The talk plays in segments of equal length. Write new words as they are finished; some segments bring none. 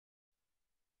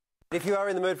If you are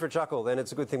in the mood for a chuckle, then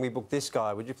it's a good thing we booked this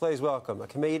guy. Would you please welcome a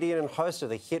comedian and host of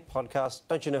the hit podcast,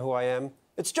 Don't You Know Who I Am?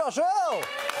 It's Josh Earl!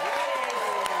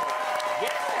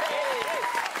 Yes,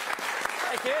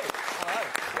 thank you. Hello.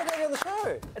 Good to have you on the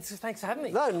show. Thanks for having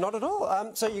me. No, not at all.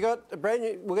 So you got a brand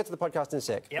new... We'll get to the podcast in a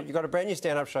sec. Yep. You've got a brand new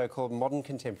stand-up show called Modern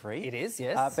Contemporary. It is,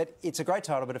 yes. But it's a great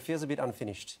title, but it feels a bit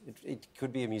unfinished. It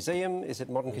could be a museum. Is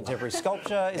it modern contemporary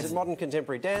sculpture? Is it modern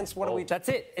contemporary dance? What are we... That's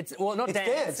it. It's not It's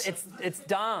dance. dance. It's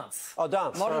dance. Oh,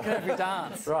 dance. Modern contemporary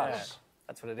dance. Right. Yeah,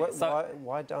 that's what it is.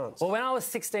 Why dance? Well, when I was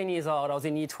 16 years old, I was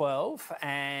in year 12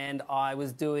 and I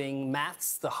was doing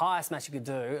maths, the highest maths you could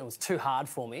do. It was too hard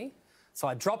for me. So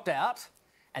I dropped out.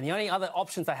 And the only other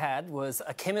options I had was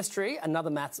a chemistry, another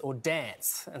maths, or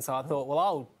dance. And so I thought, well,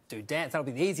 I'll do dance. That'll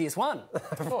be the easiest one.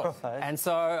 Of course. And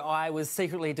so I was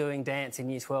secretly doing dance in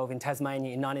year 12 in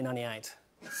Tasmania in 1998.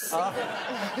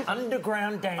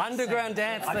 Underground dance. Underground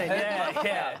dance thing,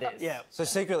 yeah. So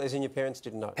secretly, as in your parents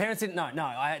didn't know? Parents didn't know. No,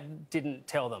 I didn't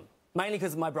tell them. Mainly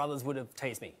because my brothers would have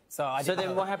teased me. So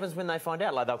then what happens when they find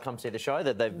out? Like, they'll come see the show,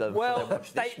 that they've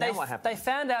watched this? Now what happens? They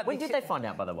found out... When did they find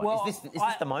out, by the way? Well, is this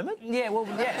the moment? Yeah, well,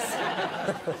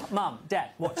 yes. Mum,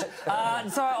 Dad, watch.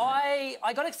 So I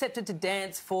got accepted to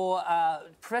dance for a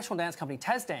professional dance company,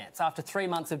 Tas Dance, after 3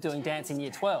 months of doing dance in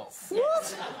year 12.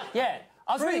 What? Yeah.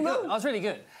 I was really good. I was really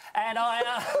good. And I...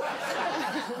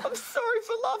 I'm sorry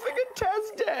for laughing at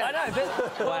Tas Dance. I know,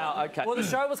 but... Wow, OK. Well, the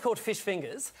show was called Fish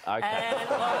Fingers. OK.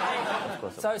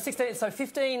 And so 16,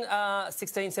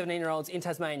 17-year-olds in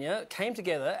Tasmania came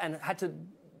together and had to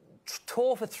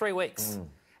tour for 3 weeks.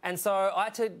 And so I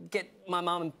had to get my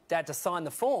mum and dad to sign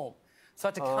the form. So I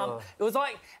had to come... It was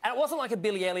like... And it wasn't like a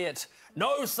Billy Elliot,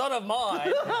 no son of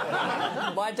mine.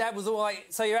 My dad was all like,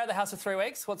 so you're out of the house for 3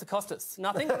 weeks? What's it cost us?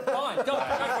 Nothing? Fine, go for it,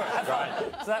 have fun.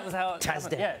 So that was how it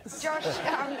happened. Yeah. Josh,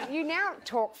 you now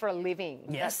talk for a living.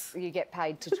 Yes. You get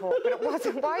paid to talk, but it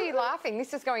wasn't... Why are you laughing?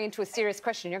 This is going into a serious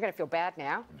question. You're going to feel bad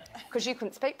now, because you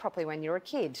couldn't speak properly when you were a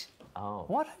kid. Oh.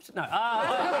 What? No.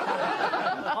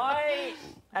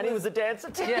 And he was a dancer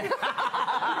too. Yeah.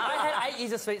 I had 8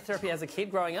 years of speech therapy as a kid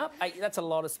growing up. That's a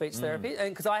lot of speech therapy.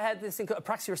 And because I had this thing called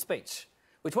apraxia of speech,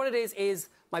 which what it is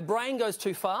my brain goes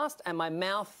too fast and my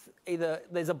mouth either...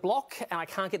 There's a block and I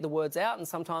can't get the words out, and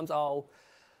sometimes I'll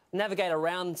navigate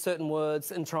around certain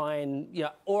words and try and,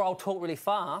 or I'll talk really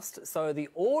fast so the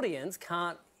audience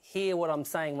can't hear what I'm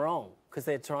saying wrong, because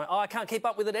they're trying, I can't keep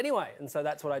up with it anyway, and so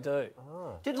that's what I do.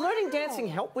 Did learning dancing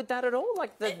help with that at all?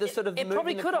 Like the sort of... It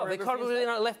probably could have. It probably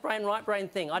left brain, right brain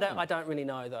thing. I don't really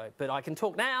know, though, but I can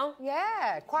talk now.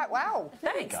 Yeah, quite well.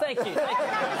 Thanks, thank you. I don't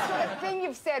know the sort of thing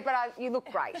you've said, but you look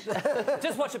great.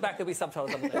 Just watch it back, there'll be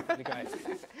subtitles underneath. It'll be great.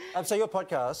 So your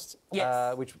podcast,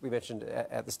 Yes. which we mentioned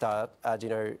at the start, Do You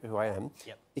Know Who I Am?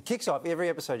 Yep. It kicks off every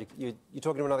episode. You're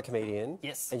talking to another comedian.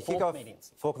 Yes, and you four kick off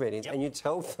comedians. 4 comedians, Yep. and you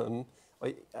tell them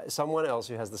someone else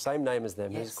who has the same name as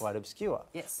them Yes. who's quite obscure.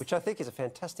 Yes. Which I think is a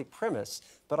fantastic premise,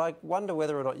 but I wonder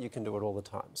whether or not you can do it all the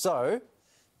time. So,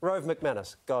 Rove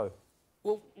McManus, go.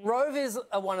 Well, Rove is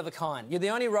a one of a kind. You're the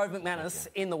only Rove McManus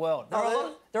in the world. There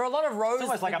are a lot of Rose It's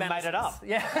almost like I made it up.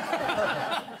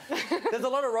 Yeah. There's a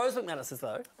lot of Rose McManuses,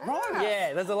 though. Right.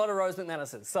 Yeah, there's a lot of Rose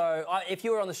McManuses. So if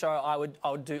you were on the show, I would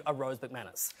do a Rose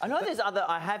McManus. I know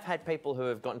I have had people who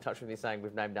have got in touch with me saying,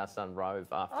 we've named our son Rove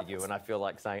after you, and I feel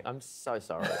like saying, I'm so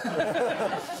sorry.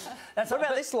 What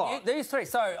about this lot? These three.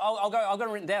 So I've got them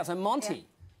written down. So Monty. Yeah.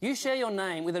 You share your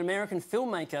name with an American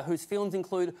filmmaker whose films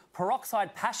include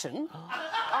Peroxide Passion.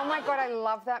 Oh, my God, I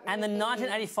love that movie. And the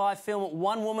 1985 film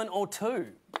One Woman or Two.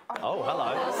 Oh,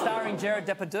 hello. Starring Jared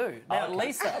Depardieu. Now, okay.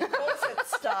 Lisa... Of course it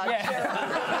starred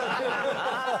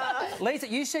Jared. Lisa,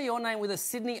 you share your name with a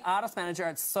Sydney artist manager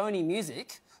at Sony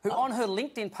Music, who on her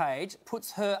LinkedIn page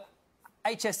puts her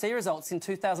HSC results in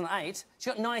 2008. She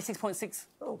got 96.6.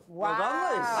 Oh, wow. Well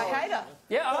done, Lisa. I hate her.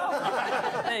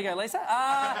 Yeah, there you go, Lisa.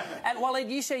 And Waleed,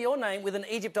 you share your name with an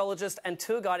Egyptologist and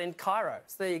tour guide in Cairo.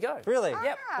 So there you go. Really?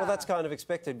 Yep. Well, that's kind of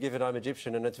expected, given I'm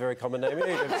Egyptian and it's a very common name in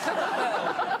Egypt.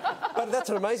 But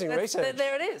that's an amazing research.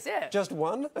 There it is, yeah. Just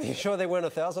one? Are you sure there weren't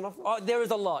 1,000 of them? Oh, there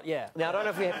is a lot, yeah. Now, I don't know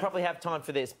if we probably have time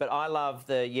for this, but I love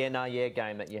the yeah, nah, yeah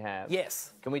game that you have.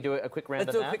 Yes. Can we do a quick round Let's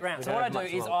of do that? a quick round. We So don't what I have do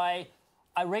much is time.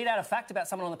 I read out a fact about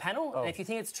someone on the panel, and if you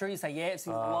think it's true, you say yeah. If it's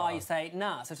a lie, you say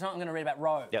nah. So tonight I'm going to read about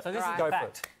Rove. Yep. So this is Go a for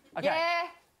fact. it. Okay. Yeah.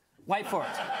 Wait for it.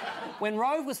 When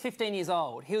Rove was 15 years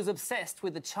old, he was obsessed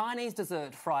with the Chinese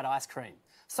dessert fried ice cream.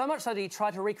 So much so that he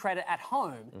tried to recreate it at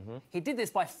home. He did this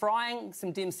by frying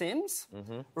some dim sims,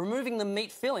 removing the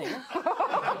meat filling,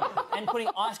 and putting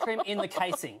ice cream in the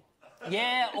casing.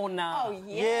 Yeah or nah? Oh,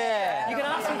 yeah. You can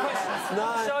ask some questions.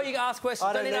 No. Sure, you can ask questions.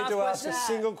 I don't need ask to ask questions. a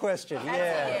single question.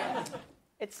 Yeah.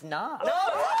 It's not. No!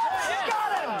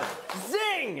 Got him!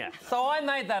 Zing! So I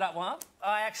made that up one.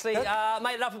 I actually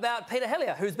made it up about Peter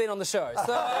Hellier, who's been on the show.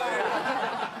 So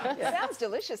Sounds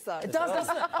delicious, though. it does,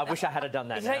 doesn't it? I wish I had done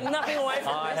that. You take nothing away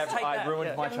from this. Take I that.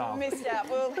 ruined my child. Missed out.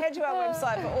 We'll head to our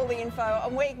website for all the info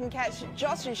on where you can catch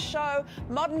Josh's show,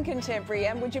 Modern Contemporary.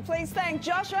 And would you please thank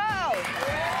Josh Earl?